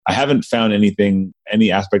haven't found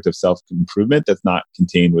any aspect of self-improvement that's not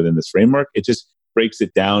contained within this framework. It just breaks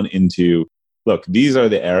it down into, look, these are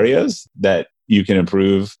the areas that you can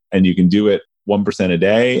improve, and you can do it 1% a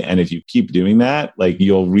day. And if you keep doing that, like,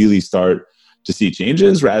 you'll really start to see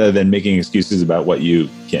changes rather than making excuses about what you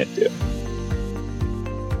can't do.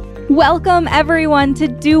 Welcome, everyone, to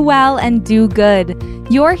Do Well and Do Good.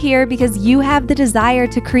 You're here because you have the desire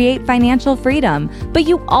to create financial freedom, but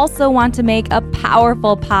you also want to make a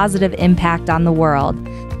powerful, positive impact on the world.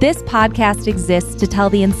 This podcast exists to tell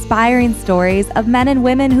the inspiring stories of men and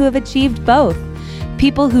women who have achieved both,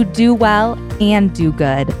 people who do well and do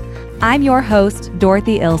good. I'm your host,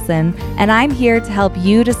 Dorothy Ilsen, and I'm here to help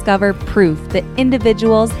you discover proof that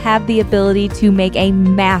individuals have the ability to make a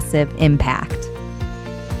massive impact.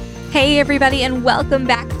 Hey, everybody, and welcome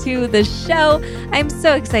back to the show. I'm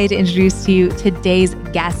so excited to introduce to you today's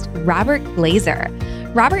guest, Robert Glazer.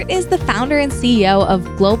 Robert is the founder and CEO of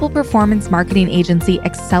global performance marketing agency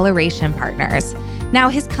Acceleration Partners. Now,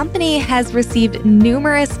 his company has received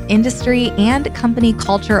numerous industry and company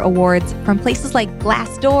culture awards from places like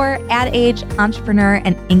Glassdoor, Ad Age, Entrepreneur,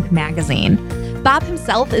 and Inc. magazine. Bob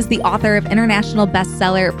himself is the author of international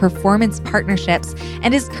bestseller Performance Partnerships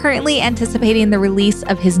and is currently anticipating the release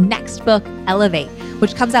of his next book, Elevate,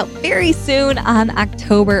 which comes out very soon on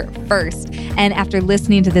October 1st. And after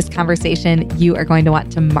listening to this conversation, you are going to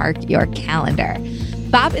want to mark your calendar.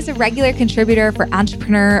 Bob is a regular contributor for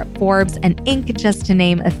Entrepreneur, Forbes, and Inc., just to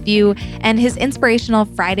name a few, and his inspirational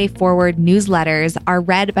Friday Forward newsletters are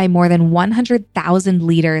read by more than 100,000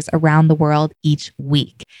 leaders around the world each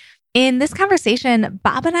week. In this conversation,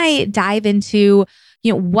 Bob and I dive into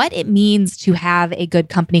what it means to have a good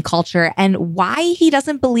company culture and why he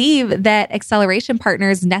doesn't believe that Acceleration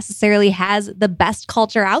Partners necessarily has the best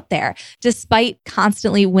culture out there, despite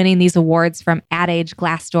constantly winning these awards from Ad Age,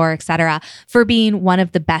 Glassdoor, etc., for being one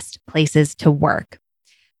of the best places to work.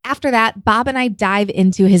 After that, Bob and I dive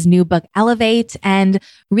into his new book, Elevate, and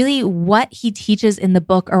really what he teaches in the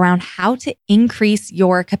book around how to increase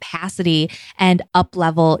your capacity and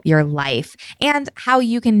up-level your life, and how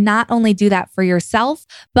you can not only do that for yourself,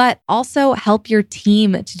 but also help your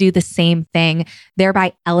team to do the same thing,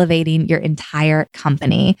 thereby elevating your entire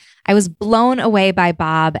company. I was blown away by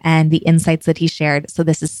Bob and the insights that he shared, so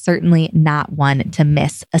this is certainly not one to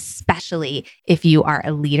miss, especially if you are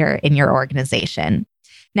a leader in your organization.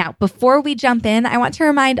 Now, before we jump in, I want to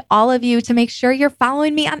remind all of you to make sure you're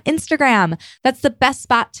following me on Instagram. That's the best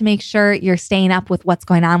spot to make sure you're staying up with what's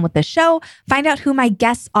going on with the show, find out who my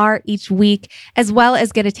guests are each week, as well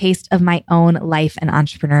as get a taste of my own life and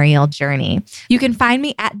entrepreneurial journey. You can find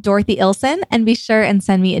me at Dorothy Ilsen, and be sure and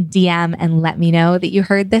send me a DM and let me know that you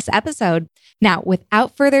heard this episode. Now,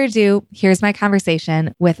 without further ado, here's my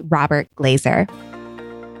conversation with Robert Glazer.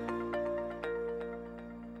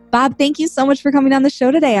 Bob, thank you so much for coming on the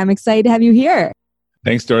show today. I'm excited to have you here.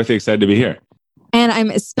 Thanks, Dorothy. Excited to be here. And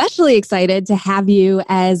I'm especially excited to have you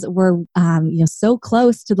as we're so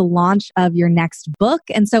close to the launch of your next book.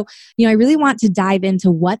 And so, I really want to dive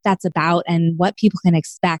into what that's about and what people can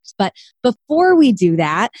expect. But before we do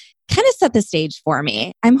that, kind of set the stage for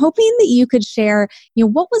me. I'm hoping that you could share,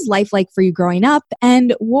 what was life like for you growing up,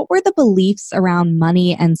 and what were the beliefs around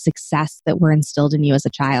money and success that were instilled in you as a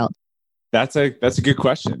child? That's a good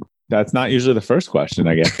question. That's not usually the first question,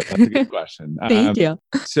 I guess, but that's a good question. Thank you.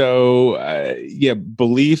 So,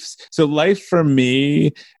 beliefs. So life for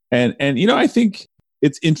me, and I think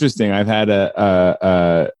it's interesting. I've had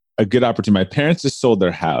a good opportunity. My parents just sold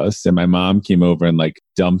their house, and my mom came over and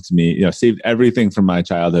dumped me, saved everything from my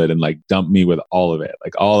childhood and dumped me with all of it,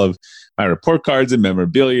 all of my report cards and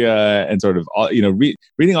memorabilia, and sort of all,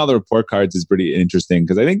 reading all the report cards is pretty interesting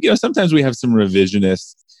because I think, sometimes we have some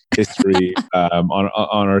revisionist history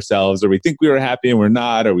on ourselves, or we think we were happy and we're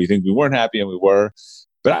not, or we think we weren't happy and we were.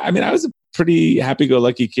 But I was a pretty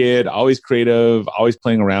happy-go-lucky kid, always creative, always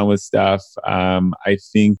playing around with stuff. I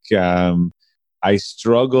think I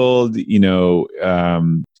struggled,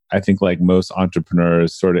 I think like most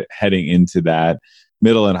entrepreneurs, sort of heading into that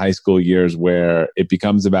middle and high school years where it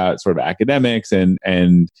becomes about sort of academics,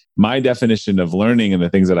 and my definition of learning and the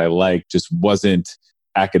things that I like just wasn't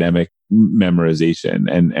academic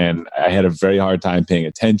memorization. And I had a very hard time paying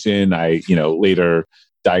attention. I, later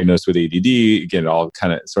diagnosed with ADD. Again, it all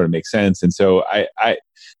kind of sort of makes sense. And so I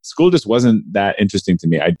school just wasn't that interesting to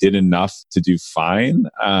me. I did enough to do fine,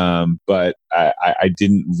 but I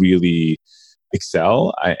didn't really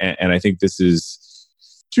excel. And I think this is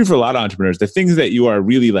true for a lot of entrepreneurs. The things that you are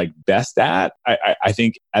really best at, I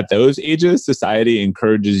think at those ages, society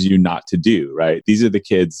encourages you not to do, right? These are the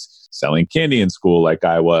kids selling candy in school like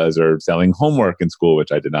I was, or selling homework in school,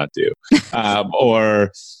 which I did not do,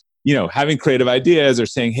 or having creative ideas or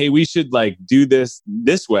saying, hey, we should like do this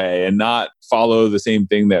way and not follow the same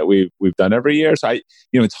thing that we've done every year. So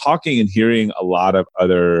talking and hearing a lot of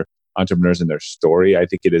other entrepreneurs and their story, I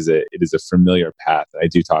think it is a familiar path. I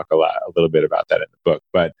do talk a little bit about that in the book,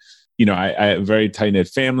 but I have a very tight-knit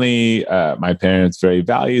family. My parents, very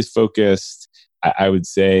values focused. I would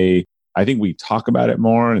say, I think we talk about it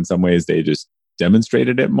more. In some ways, they just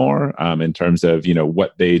demonstrated it more in terms of,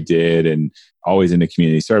 what they did, and always into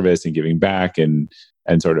community service and giving back, and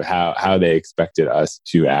sort of how they expected us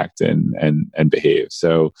to act and behave.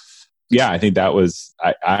 So yeah, I think that was,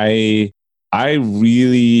 I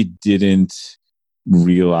really didn't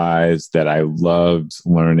realize that I loved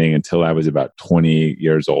learning until I was about 20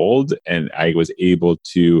 years old. And I was able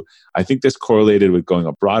to, I think this correlated with going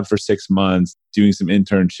abroad for 6 months, doing some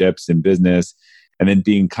internships in business, and then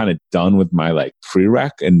being kind of done with my like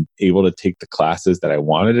prereq and able to take the classes that I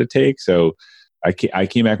wanted to take. So I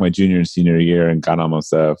came back my junior and senior year and got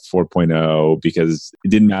almost a 4.0 because it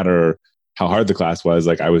didn't matter how hard the class was.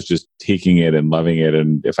 Like I was just taking it and loving it.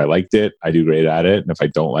 And if I liked it, I do great at it. And if I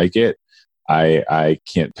don't like it, I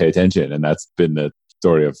can't pay attention. And that's been the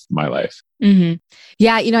story of my life. Mm-hmm.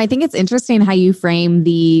 Yeah. I think it's interesting how you frame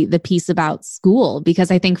the piece about school,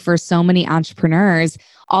 because I think for so many entrepreneurs,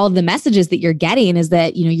 all of the messages that you're getting is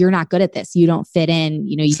that, you're not good at this. You don't fit in,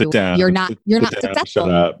 you're not successful. Shut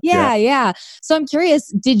up. Yeah. So I'm curious,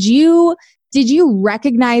 did you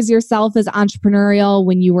recognize yourself as entrepreneurial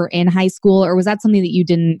when you were in high school, or was that something that you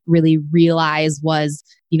didn't really realize was,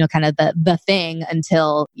 kind of the thing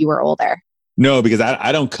until you were older? No, because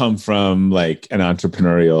I don't come from like an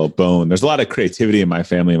entrepreneurial bone. There's a lot of creativity in my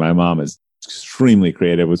family. My mom is extremely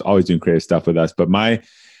creative, was always doing creative stuff with us. But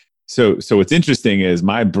so what's interesting is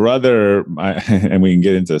my brother, and we can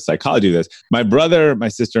get into the psychology of this. My brother, my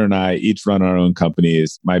sister, and I each run our own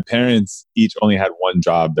companies. My parents each only had one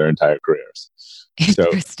job their entire careers.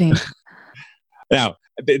 Interesting. Now,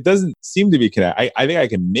 it doesn't seem to be connected. I think I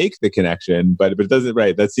can make the connection, but it doesn't,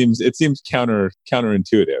 right? It seems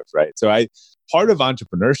counterintuitive, right? So part of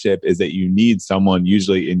entrepreneurship is that you need someone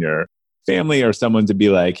usually in your family or someone to be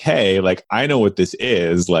like, hey, like, I know what this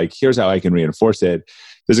is. Like, here's how I can reinforce it.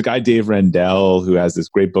 There's a guy, Dave Rendell, who has this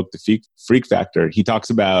great book, The Freak Factor. He talks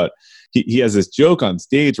about, he has this joke on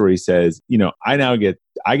stage where he says,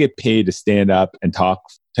 I get paid to stand up and talk,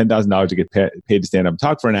 $10,000 to get paid to stand up and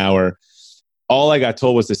talk for an hour. All I got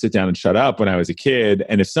told was to sit down and shut up when I was a kid.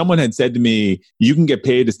 And if someone had said to me, you can get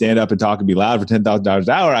paid to stand up and talk and be loud for $10,000 an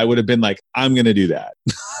hour, I would have been like, I'm going to do that.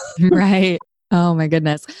 Right. Oh my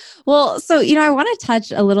goodness. Well, so, I want to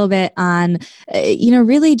touch a little bit on,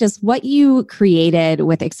 really just what you created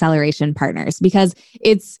with Acceleration Partners, because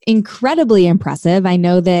it's incredibly impressive. I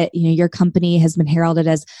know that, your company has been heralded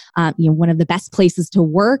as, one of the best places to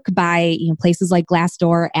work by, places like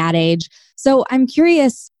Glassdoor, Ad Age. So I'm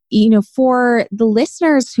curious, for the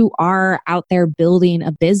listeners who are out there building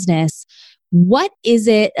a business, what is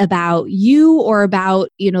it about you or about,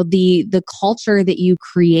 the culture that you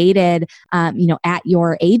created, at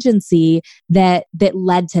your agency that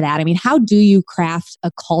led to that? I mean, how do you craft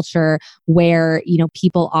a culture where,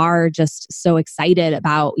 people are just so excited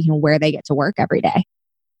about, where they get to work every day?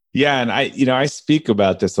 Yeah. And I speak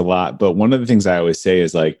about this a lot, but one of the things I always say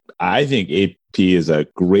is like, I think AP is a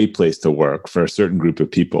great place to work for a certain group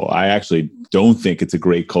of people. I actually don't think it's a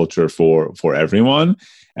great culture for everyone.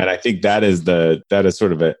 And I think that is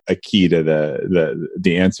sort of a key to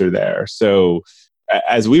the answer there. So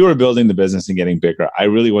as we were building the business and getting bigger, I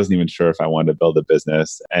really wasn't even sure if I wanted to build a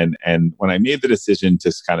business. And when I made the decision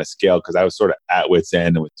to kind of scale, because I was sort of at wit's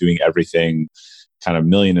end and was doing everything kind of $1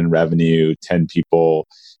 million in revenue, 10 people.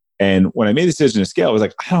 And when I made the decision to scale, I was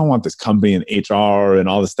like, I don't want this company and HR and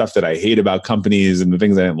all the stuff that I hate about companies and the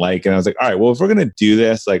things I didn't like. And I was like, all right, well, if we're going to do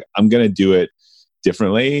this, like, I'm going to do it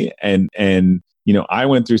differently. And I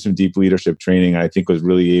went through some deep leadership training. I think was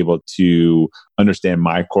really able to understand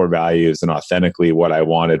my core values and authentically what I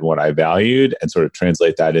wanted, what I valued, and sort of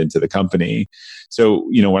translate that into the company. So,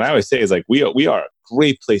 what I always say is like, we are a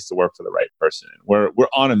great place to work for the right person. We're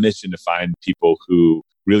on a mission to find people who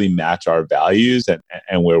really match our values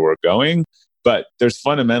and where we're going. But there's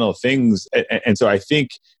fundamental things. And so I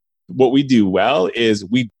think what we do well is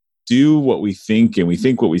we do what we think and we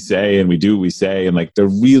think what we say and we do what we say, and like they're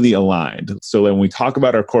really aligned. So when we talk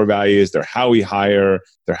about our core values, they're how we hire,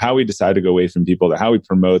 they're how we decide to go away from people, they're how we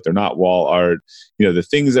promote, they're not wall art. The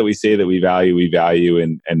things that we say that we value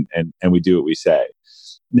and we do what we say.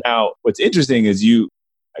 Now, what's interesting is you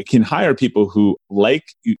can hire people who like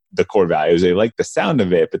the core values, they like the sound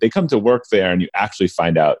of it, but they come to work there and you actually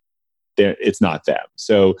find out it's not them.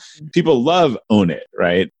 So people love own it,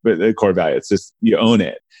 right? But the core value, it's just you own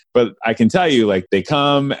it. But I can tell you, like, they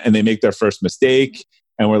come and they make their first mistake,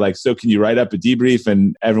 and we're like, so can you write up a debrief?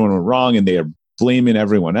 And everyone went wrong, and they are blaming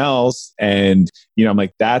everyone else. And, I'm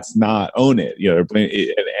like, that's not own it. They're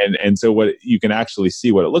blaming, and so what you can actually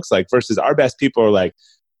see what it looks like versus our best people are like,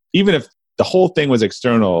 even if the whole thing was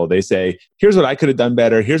external, they say, here's what I could have done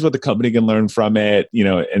better. Here's what the company can learn from it,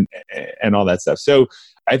 and all that stuff. So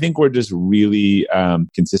I think we're just really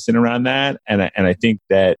consistent around that. And I think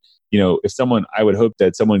that, if I would hope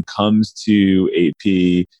that someone comes to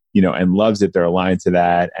AP, and loves it, they're aligned to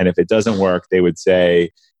that. And if it doesn't work, they would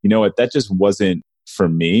say, you know what, that just wasn't for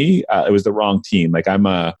me. It was the wrong team. Like I'm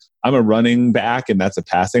a running back, and that's a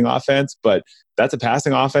passing offense, but that's a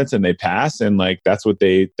passing offense, and they pass, and like that's what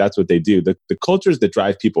they do. The cultures that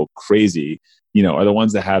drive people crazy, are the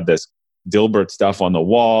ones that have this Dilbert stuff on the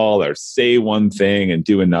wall, or say one thing and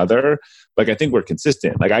do another. Like, I think we're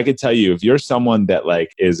consistent. Like, I could tell you, if you're someone that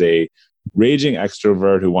like is a raging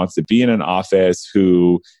extrovert who wants to be in an office,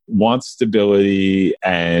 who wants stability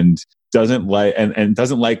and doesn't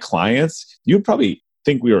like clients, you would probably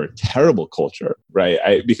think we are a terrible culture,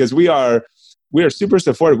 right? Because we are super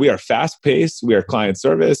supportive. We are fast paced. We are client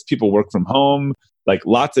service. People work from home, like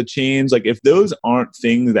lots of change. Like, if those aren't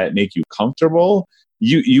things that make you comfortable,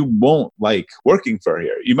 you won't like working for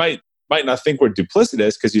here. You might not think we're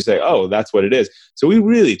duplicitous because you say, oh, that's what it is. So we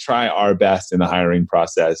really try our best in the hiring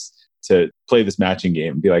process to play this matching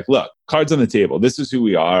game and be like, look, cards on the table. This is who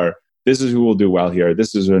we are. This is who will do well here.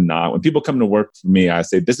 This is who not. When people come to work for me, I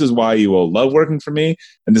say, this is why you will love working for me,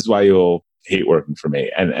 and this is why you will hate working for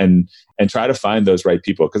me. And try to find those right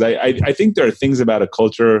people. Because I think there are things about a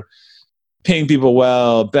culture, paying people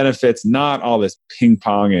well, benefits, not all this ping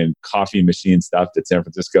pong and coffee machine stuff that San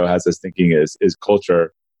Francisco has us thinking is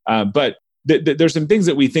culture. But there's some things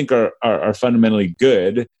that we think are fundamentally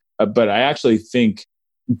good. But I actually think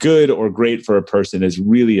good or great for a person is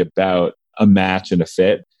really about a match and a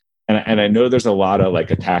fit. And I know there's a lot of like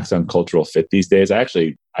attacks on cultural fit these days.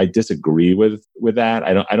 I disagree with that.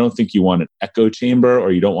 I don't think you want an echo chamber,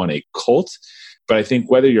 or you don't want a cult. But I think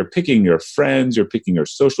whether you're picking your friends, you're picking your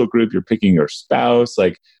social group, you're picking your spouse,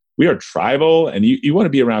 like, we are tribal, and you want to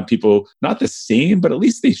be around people not the same, but at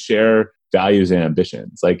least they share values and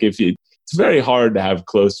ambitions. Like, it's very hard to have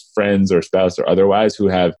close friends or spouse or otherwise who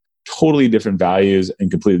have totally different values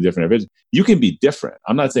and completely different ambitions. You can be different.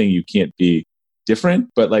 I'm not saying you can't be different,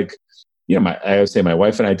 but like, I would say my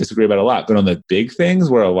wife and I disagree about a lot, but on the big things,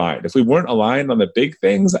 we're aligned. If we weren't aligned on the big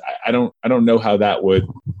things, I don't know how that would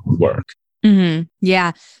work. Mm-hmm.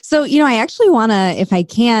 Yeah. So, I actually want to, if I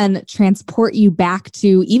can, transport you back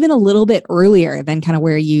to even a little bit earlier than kind of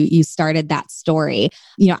where you started that story.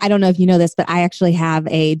 I don't know if you know this, but I actually have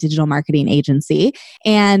a digital marketing agency,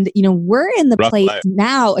 and, we're in the Rough place life.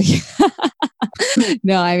 now.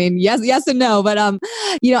 No, I mean, yes and no. But,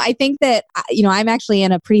 I think that, I'm actually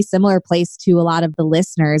in a pretty similar place to a lot of the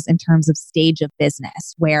listeners in terms of stage of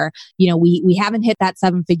business where, we haven't hit that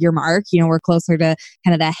 7-figure mark. We're closer to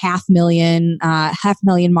kind of the half million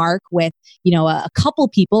mark with, a couple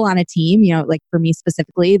people on a team, like for me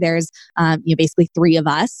specifically, there's, basically 3 of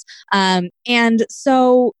us. And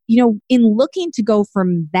so, in looking to go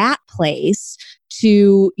from that place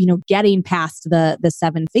to, getting past the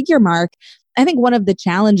 7-figure mark, I think one of the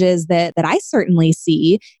challenges that I certainly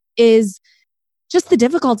see is just the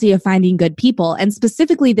difficulty of finding good people, and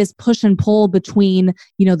specifically this push and pull between,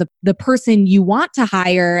 the person you want to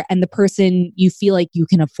hire and the person you feel like you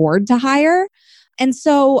can afford to hire. And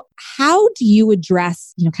so how do you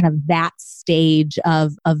address, kind of that stage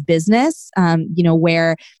of business,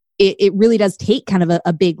 where it really does take kind of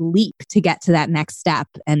a big leap to get to that next step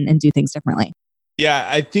and do things differently? Yeah,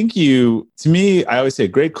 I think to me, I always say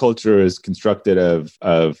great culture is constructed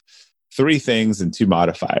of 3 things and 2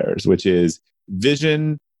 modifiers, which is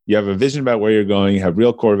vision. You have a vision about where you're going, you have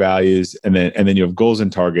real core values, and then you have goals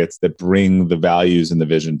and targets that bring the values and the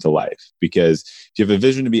vision to life. Because if you have a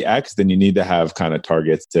vision to be X, then you need to have kind of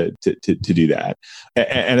targets to do that.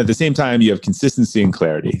 And at the same time, you have consistency and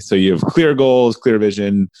clarity. So you have clear goals, clear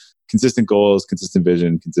vision, consistent goals, consistent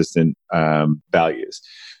vision, consistent values.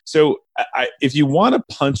 So if you want to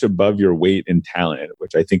punch above your weight in talent,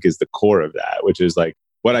 which I think is the core of that, which is like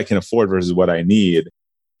what I can afford versus what I need,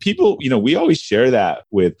 people, we always share that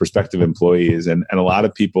with prospective employees. And a lot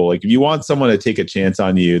of people, like, if you want someone to take a chance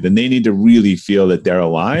on you, then they need to really feel that they're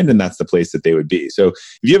aligned, and that's the place that they would be. So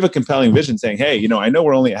if you have a compelling vision saying, hey, I know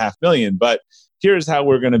we're only at 500,000, but here's how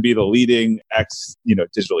we're going to be the leading X,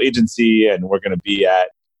 digital agency, and we're going to be at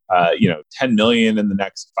 10 million in the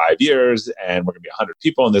next 5 years, and we're going to be 100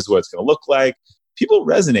 people, and this is what it's going to look like. people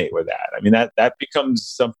resonate with that. I mean, that becomes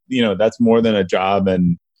some, that's more than a job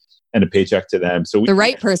and a paycheck to them. So the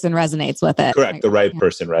right person resonates with it. Correct. The right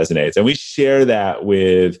person resonates. And we share that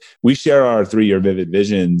we share our 3-year Vivid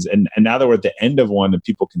visions. And now that we're at the end of one and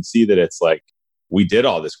people can see that it's like, we did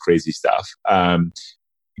all this crazy stuff.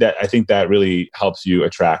 That I think that really helps you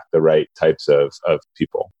attract the right types of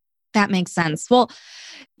people. That makes sense. Well,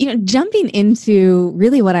 jumping into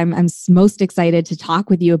really what I'm most excited to talk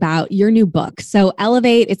with you about, your new book. So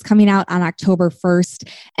Elevate, it's coming out on October 1st.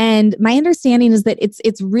 And my understanding is that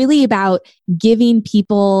it's really about giving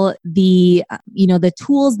people the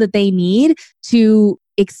tools that they need to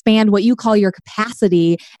expand what you call your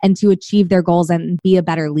capacity and to achieve their goals and be a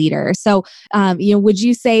better leader. So, would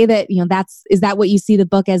you say that, is that what you see the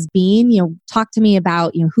book as being? Talk to me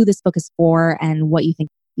about, who this book is for and what you think,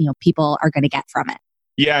 people are going to get from it.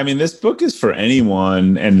 Yeah, I mean, this book is for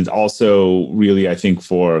anyone, and also really, I think,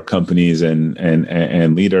 for companies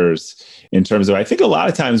and leaders. In terms of, I think a lot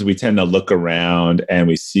of times we tend to look around and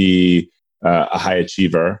we see a high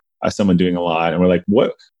achiever, someone doing a lot, and we're like,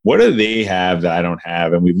 what do they have that I don't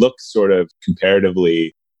have? And we look sort of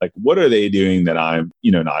comparatively, like, what are they doing that I'm,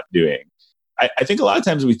 not doing? I think a lot of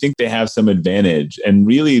times we think they have some advantage, and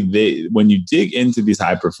really, when you dig into these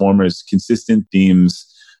high performers, consistent themes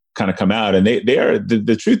kind of come out, and they are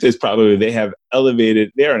the truth is probably they are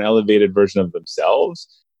an elevated version of themselves,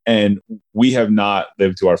 and we have not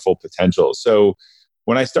lived to our full potential. So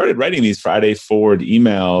when I started writing these Friday Forward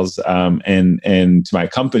emails and to my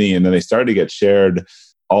company, and then they started to get shared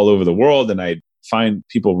all over the world, and I find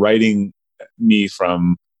people writing me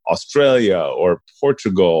from Australia or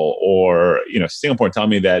Portugal or Singapore telling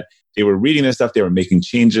me that they were reading this stuff, they were making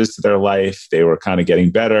changes to their life, they were kind of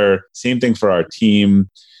getting better. Same thing for our team.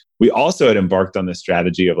 We also had embarked on this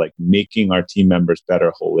strategy of like making our team members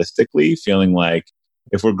better holistically, feeling like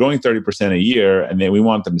if we're growing 30% a year and then we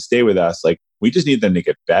want them to stay with us, like we just need them to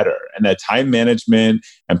get better. And that time management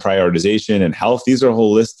and prioritization and health, these are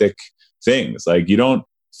holistic things. Like you don't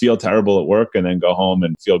feel terrible at work and then go home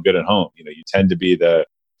and feel good at home. You tend to be the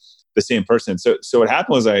same person. So what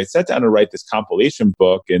happened was I sat down to write this compilation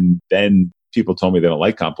book, and then people told me they don't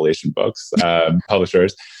like compilation books,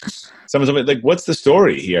 publishers. Someone told me, like, what's the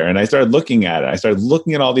story here? And I started looking at it. I started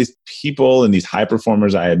looking at all these people and these high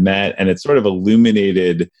performers I had met, and it sort of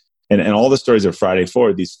illuminated, and all the stories of Friday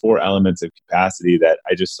Forward, these 4 elements of capacity that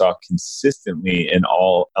I just saw consistently in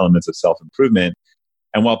all elements of self-improvement.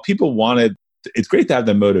 And while people it's great to have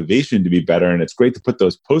the motivation to be better, and it's great to put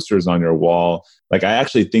those posters on your wall, like I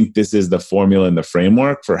actually think this is the formula and the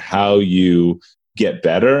framework for how you get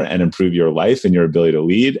better and improve your life and your ability to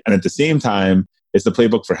lead. And at the same time, it's the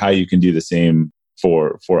playbook for how you can do the same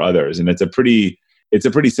for others. And it's a pretty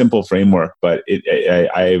simple framework, but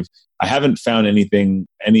I haven't found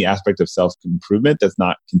any aspect of self-improvement that's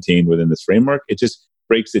not contained within this framework. It just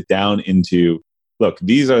breaks it down into, look,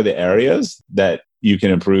 these are the areas that you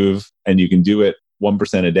can improve, and you can do it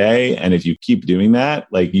 1% a day. And if you keep doing that,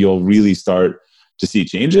 like you'll really start to see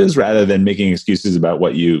changes rather than making excuses about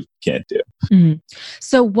what you can't do. Mm-hmm.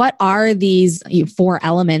 So what are these 4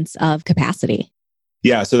 elements of capacity?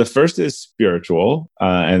 Yeah. So the first is spiritual,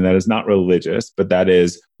 and that is not religious, but that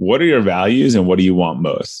is, what are your values and what do you want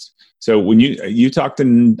most? So when you talk to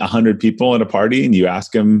 100 people at a party and you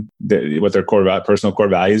ask them what their personal core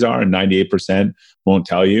values are, and 98% won't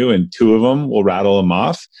tell you, and 2 of them will rattle them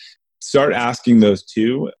off. Start asking those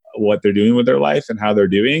 2 what they're doing with their life and how they're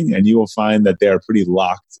doing, and you will find that they are pretty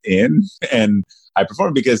locked in and high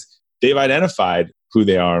performing because they've identified who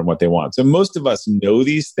they are and what they want. So most of us know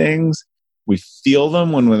these things. We feel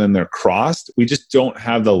them when they're crossed. We just don't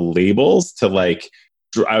have the labels to like.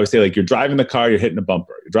 I would say, like, you're driving the car, you're hitting a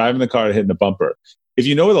bumper. You're driving the car, you're hitting a bumper. If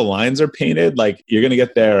you know where the lines are painted, like, you're going to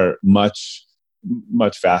get there much,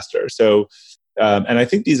 much faster. So, and I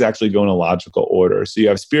think these actually go in a logical order. So you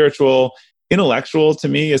have spiritual. Intellectual, to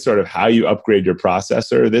me, is sort of how you upgrade your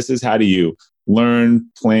processor. This is how do you learn,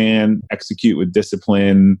 plan, execute with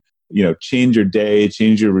discipline, change your day,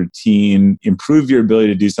 change your routine, improve your ability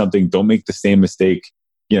to do something. Don't make the same mistake,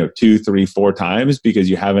 2, 3, 4 times because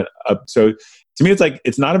you haven't So to me, it's like,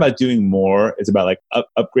 it's not about doing more. It's about like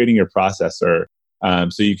upgrading your processor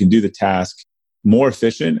so you can do the task more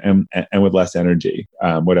efficient and with less energy,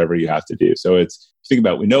 whatever you have to do. So it's, think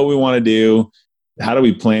about, we know what we want to do. How do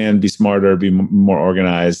we plan, be smarter, be more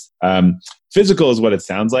organized? Physical is what it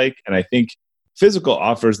sounds like. And I think physical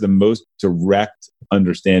offers the most direct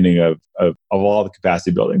understanding of all the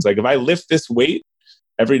capacity buildings. Like if I lift this weight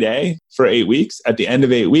every day for 8 weeks, at the end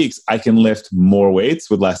of 8 weeks, I can lift more weights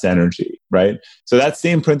with less energy, right? So that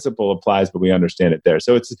same principle applies, but we understand it there.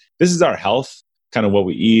 So this is our health. kind of what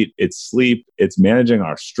we eat, it's sleep, it's managing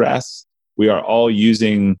our stress. We are all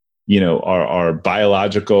using, our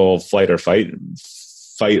biological fight or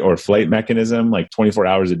flight mechanism like 24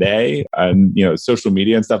 hours a day. And, social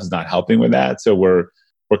media and stuff is not helping with that. So we're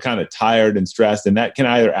kind of tired and stressed, and that can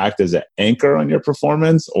either act as an anchor on your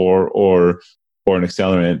performance or an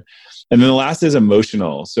accelerant. And then the last is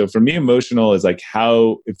emotional. So for me, emotional is like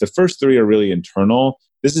if the first three are really internal,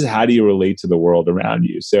 this is how do you relate to the world around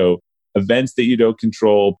you? So events that you don't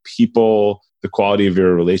control, people, the quality of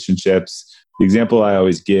your relationships. The example I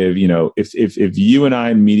always give, if you and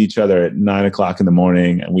I meet each other at 9:00 in the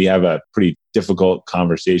morning and we have a pretty difficult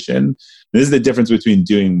conversation, this is the difference between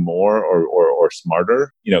doing more or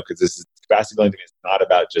smarter, because this is capacity building thing is not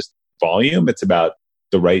about just volume. It's about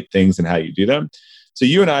the right things and how you do them. So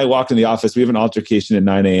you and I walked in the office, we have an altercation at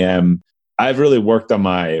 9 a.m. I've really worked on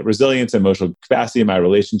my resilience and emotional capacity in my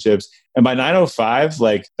relationships. And by 9:05,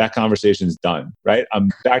 like that conversation is done, right?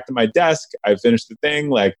 I'm back to my desk. I finished the thing.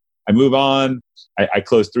 Like I move on. I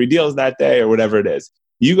close 3 deals that day or whatever it is.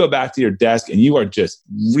 You go back to your desk and you are just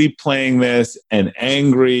replaying this and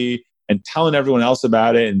angry and telling everyone else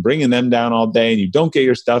about it and bringing them down all day, and you don't get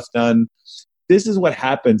your stuff done. This is what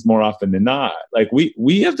happens more often than not. Like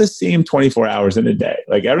we have the same 24 hours in a day.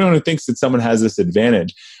 Like everyone who thinks that someone has this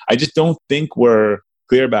advantage, I just don't think we're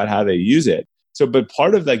clear about how they use it. So, but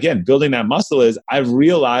part of, again, building that muscle is I've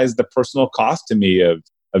realized the personal cost to me of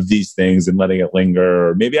these things and letting it linger.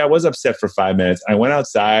 Or maybe I was upset for 5 minutes. I went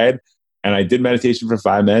outside and I did meditation for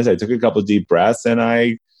 5 minutes. I took a couple of deep breaths and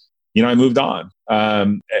I moved on.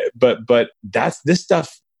 But this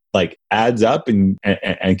stuff like adds up and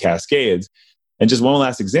cascades. And just one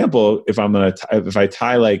last example, if I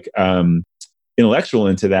tie like intellectual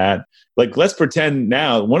into that, like let's pretend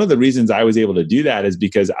now, one of the reasons I was able to do that is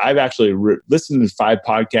because I've actually listened to 5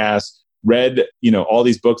 podcasts, read all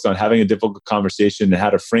these books on having a difficult conversation and how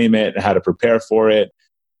to frame it and how to prepare for it.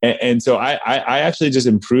 And so I actually just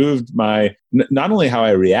improved not only how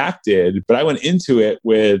I reacted, but I went into it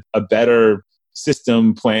with a better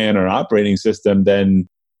system, plan, or operating system than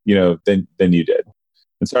you did.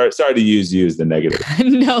 And sorry to use you as the negative.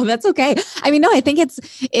 No, that's okay. I mean, no, I think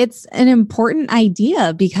it's an important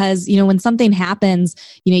idea because, when something happens,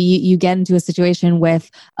 you get into a situation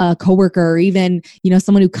with a coworker or even,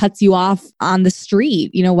 someone who cuts you off on the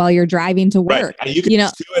street, while you're driving to work. Right. And you can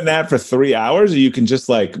stew in that for 3 hours, or you can just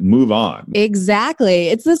like move on. Exactly.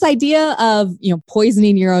 It's this idea of,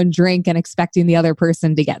 poisoning your own drink and expecting the other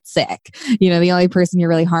person to get sick. The only person you're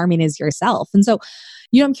really harming is yourself. And so,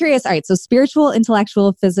 I'm curious. All right. So spiritual,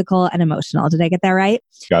 intellectual, physical, and emotional. Did I get that right?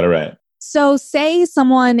 Got it right. So say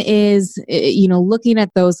someone is, looking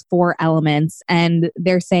at those 4 elements and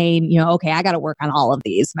they're saying, okay, I got to work on all of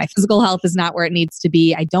these. My physical health is not where it needs to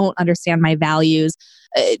be. I don't understand my values.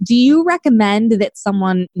 Do you recommend that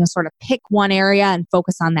someone, sort of pick one area and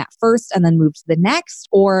focus on that first and then move to the next?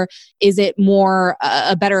 Or is it more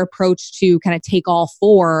a better approach to kind of take all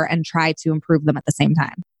 4 and try to improve them at the same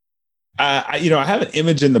time? I have an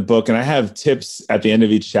image in the book and I have tips at the end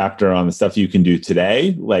of each chapter on the stuff you can do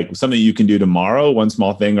today, like something you can do tomorrow, one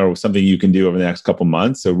small thing, or something you can do over the next couple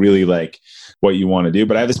months. So really like what you want to do.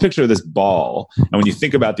 But I have this picture of this ball. And when you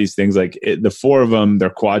think about these things, like the 4 of them,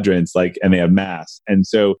 they're quadrants, and they have mass. And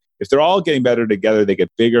so if they're all getting better together, they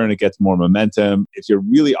get bigger and it gets more momentum. If you're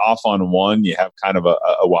really off on one, you have kind of a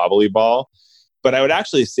wobbly ball. But I would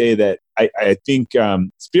actually say that I think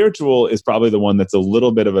spiritual is probably the one that's a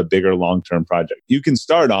little bit of a bigger long-term project. You can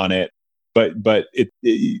start on it, but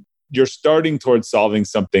you're starting towards solving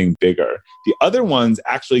something bigger. The other ones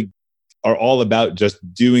actually are all about just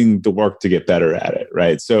doing the work to get better at it,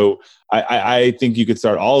 right? So I think you could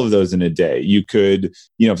start all of those in a day. You could,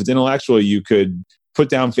 if it's intellectual, you could put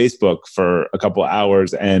down Facebook for a couple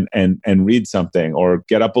hours and read something, or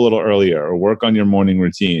get up a little earlier, or work on your morning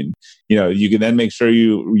routine. You can then make sure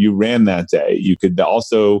you ran that day. You could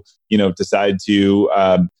also, decide to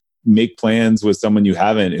make plans with someone you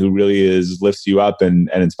haven't, who really lifts you up and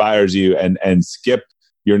inspires you, and skip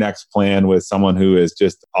your next plan with someone who is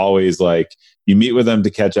just always like, you meet with them to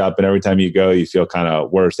catch up, and every time you go, you feel kind of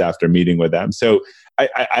worse after meeting with them. So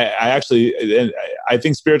I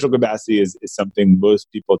think spiritual capacity is something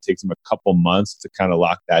most people, it takes them a couple months to kind of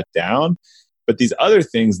lock that down. But these other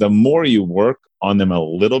things, the more you work on them a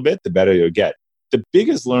little bit, the better you'll get. The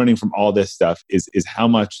biggest learning from all this stuff is how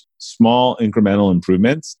much small incremental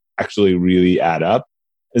improvements actually really add up.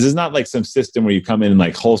 This is not like some system where you come in and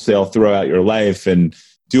like wholesale throw out your life and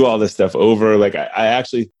do all this stuff over. Like I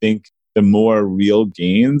actually think the more real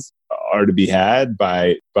gains are to be had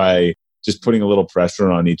by just putting a little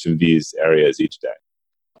pressure on each of these areas each day.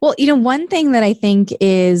 Well, one thing that I think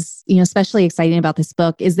is, especially exciting about this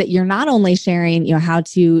book is that you're not only sharing, how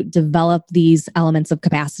to develop these elements of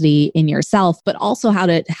capacity in yourself, but also how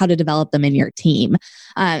to develop them in your team.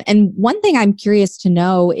 And one thing I'm curious to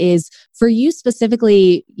know is for you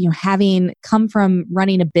specifically, having come from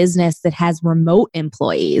running a business that has remote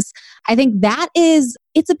employees, I think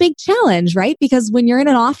it's a big challenge, right? Because when you're in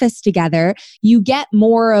an office together, you get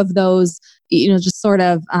more of those, just sort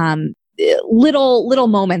of, little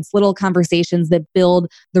moments, little conversations that build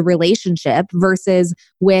the relationship versus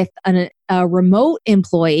with a remote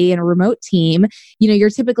employee and a remote team,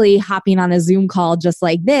 you're typically hopping on a Zoom call just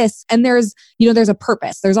like this. And there's a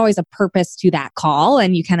purpose. There's always a purpose to that call,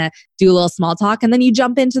 and you kind of do a little small talk and then you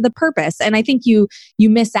jump into the purpose. And I think you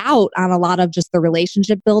miss out on a lot of just the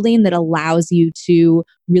relationship building that allows you to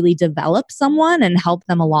really develop someone and help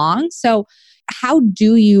them along. So how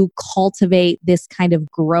do you cultivate this kind of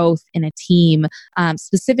growth in a team,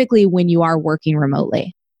 specifically when you are working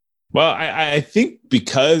remotely? Well, I think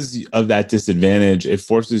because of that disadvantage, it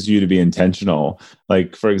forces you to be intentional.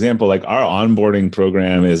 Like, for example, like our onboarding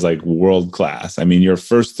program is like world class. I mean, your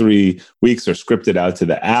first 3 weeks are scripted out to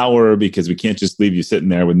the hour because we can't just leave you sitting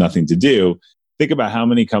there with nothing to do. Think about how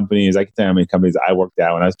many companies, I can tell you how many companies I worked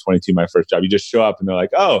at when I was 22, my first job. You just show up and they're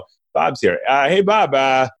like, oh, Bob's here. Hey,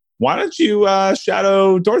 Bob, why don't you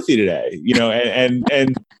shadow Dorothy today?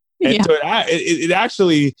 And yeah. So it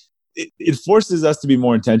actually forces us to be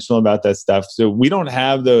more intentional about that stuff. So we don't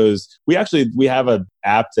have those. We have an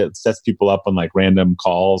app that sets people up on like random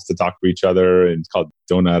calls to talk to each other, and it's called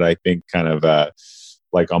Donut, I think, kind of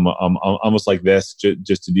like almost like this,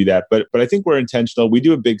 just to do that. But I think we're intentional. We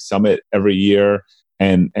do a big summit every year.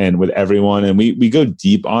 And with everyone, and we go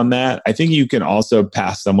deep on that. I think you can also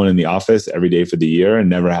pass someone in the office every day for the year and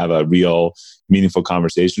never have a real meaningful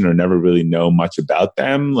conversation or never really know much about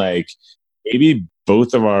them. Like maybe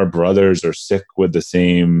both of our brothers are sick with the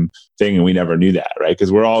same thing and we never knew that, right?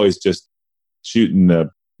 Because we're always just shooting the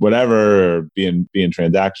whatever or being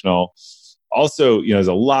transactional. Also, there's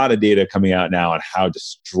a lot of data coming out now on how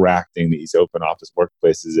distracting these open office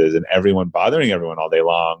workplaces is, and everyone bothering everyone all day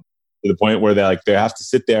long, to the point where they have to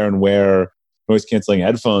sit there and wear noise canceling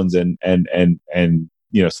headphones and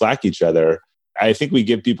Slack each other. I think we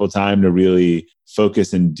give people time to really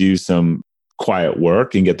focus and do some quiet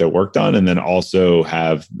work and get their work done, and then also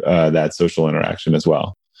have that social interaction as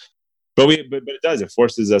well. But it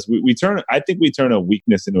forces us. I think we turn a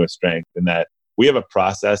weakness into a strength, in that we have a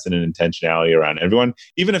process and an intentionality around everyone.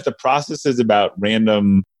 Even if the process is about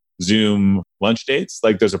random Zoom lunch dates,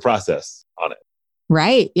 like there's a process on it.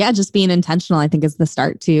 Right. Yeah. Just being intentional, I think, is the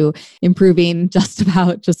start to improving just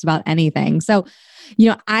about anything. So,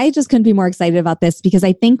 I just couldn't be more excited about this, because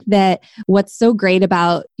I think that what's so great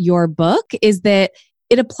about your book is that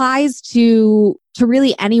it applies to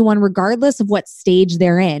really anyone, regardless of what stage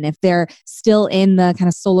they're in. If they're still in the kind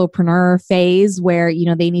of solopreneur phase where,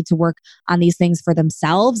 they need to work on these things for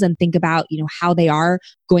themselves and think about, how they are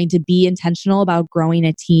going to be intentional about growing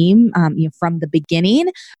a team, from the beginning,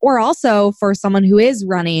 or also for someone who is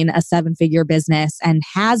running a 7-figure business and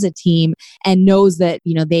has a team and knows that,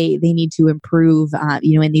 they need to improve,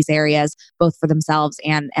 in these areas, both for themselves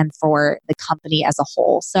and for the company as a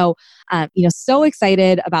whole. So, so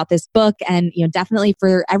excited about this book, and, definitely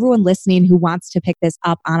for everyone listening who wants to pick this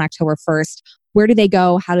up on October 1st, where do they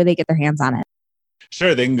go? How do they get their hands on it?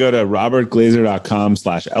 Sure. They can go to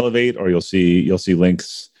robertglazer.com/elevate, or you'll see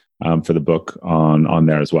links for the book on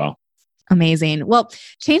there as well. Amazing. Well,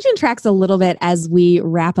 changing tracks a little bit as we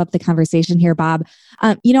wrap up the conversation here, Bob.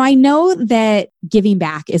 I know that giving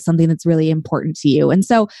back is something that's really important to you. And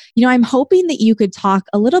so, I'm hoping that you could talk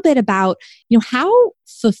a little bit about, how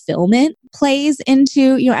fulfillment plays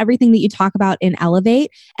into, everything that you talk about in Elevate,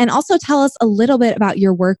 and also tell us a little bit about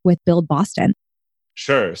your work with Build Boston.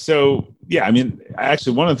 Sure. So, yeah, I mean,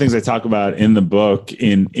 actually, one of the things I talk about in the book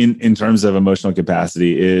in terms of emotional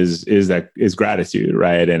capacity is gratitude,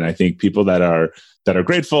 right? And I think people that are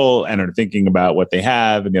grateful and are thinking about what they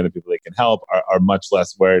have and the other people they can help are much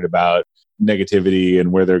less worried about negativity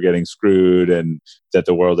and where they're getting screwed and that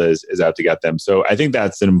the world is out to get them. So I think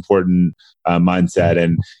that's an important mindset.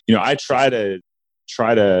 And, I try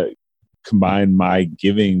to combine my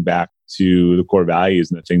giving back to the core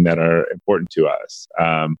values and the thing that are important to us.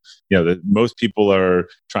 Most people are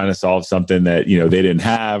trying to solve something that, they didn't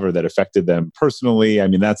have or that affected them personally. I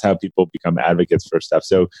mean, that's how people become advocates for stuff.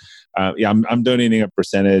 So, I'm donating a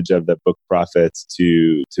percentage of the book profits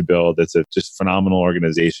to Build. It's a just phenomenal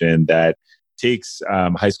organization that takes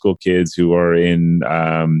high school kids who are in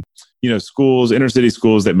schools, inner city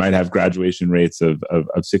schools that might have graduation rates of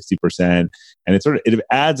 60%. And it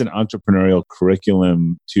adds an entrepreneurial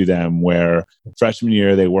curriculum to them where freshman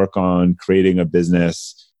year they work on creating a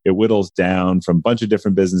business. It whittles down from a bunch of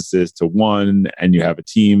different businesses to one, and you have a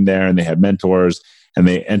team there and they have mentors, and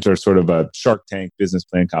they enter sort of a Shark Tank business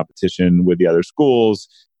plan competition with the other schools.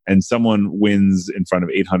 And someone wins in front of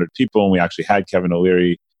 800 people. And we actually had Kevin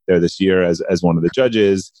O'Leary there this year as one of the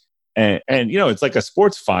judges. And it's like a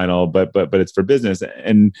sports final, but it's for business.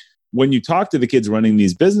 And when you talk to the kids running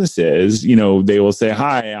these businesses, they will say,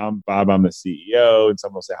 "Hi, I'm Bob, I'm the CEO." And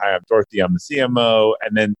someone will say, "Hi, I'm Dorothy, I'm the CMO."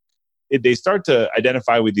 And then they start to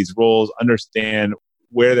identify with these roles, understand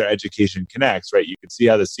where their education connects, right? You can see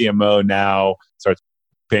how the CMO now starts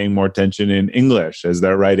paying more attention in English as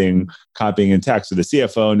they're writing, copying and text. So the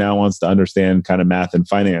CFO now wants to understand kind of math and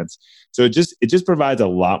finance. So it just provides a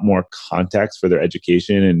lot more context for their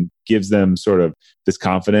education and gives them sort of this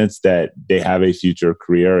confidence that they have a future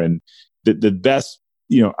career. And the best,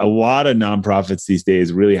 a lot of nonprofits these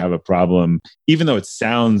days really have a problem, even though it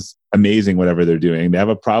sounds amazing, whatever they're doing, they have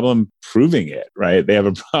a problem proving it, right? They have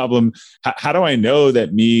a problem. How do I know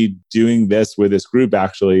that me doing this with this group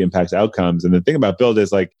actually impacts outcomes? And the thing about Build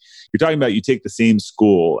is like, you're talking about, you take the same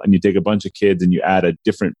school and you take a bunch of kids and you add a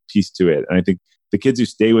different piece to it. And I think the kids who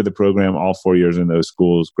stay with the program all 4 years in those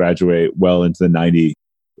schools graduate well into the 90th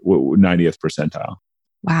percentile.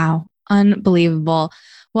 Wow. Unbelievable.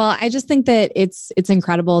 Well, I just think that it's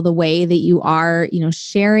incredible the way that you are,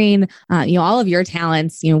 sharing, all of your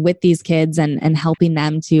talents, with these kids and helping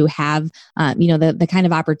them to have, the kind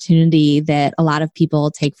of opportunity that a lot of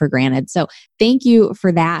people take for granted. So thank you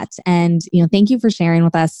for that. And, thank you for sharing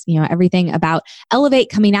with us, everything about Elevate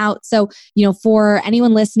coming out. So, for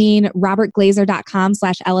anyone listening,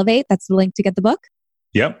 robertglazer.com/elevate, that's the link to get the book.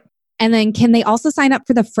 Yep. And then can they also sign up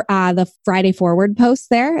for the Friday Forward post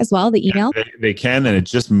there as well, the email? Yeah, they can, and it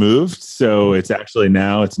just moved. So it's actually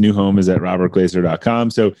now, its new home is at robertglazer.com.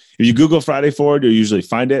 So if you Google Friday Forward, you'll usually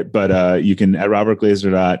find it. But you can, at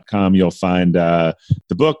robertglazer.com, you'll find the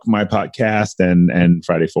book, my podcast, and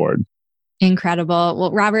Friday Forward. Incredible.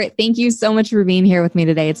 Well, Robert, thank you so much for being here with me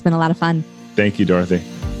today. It's been a lot of fun. Thank you, Dorothy.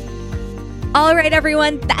 All right,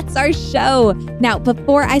 everyone, that's our show. Now,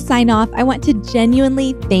 before I sign off, I want to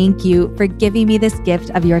genuinely thank you for giving me this gift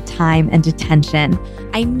of your time and attention.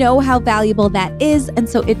 I know how valuable that is, and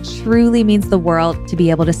so it truly means the world to be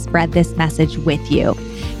able to spread this message with you.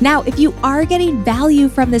 Now, if you are getting value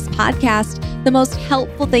from this podcast, the most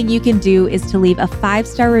helpful thing you can do is to leave a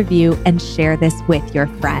 5-star review and share this with your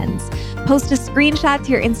friends. Post a screenshot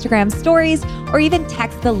to your Instagram stories, or even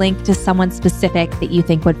text the link to someone specific that you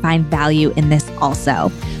think would find value in this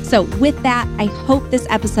also. So with that, I hope this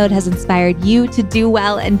episode has inspired you to do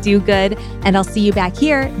well and do good, and I'll see you back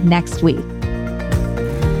here next week.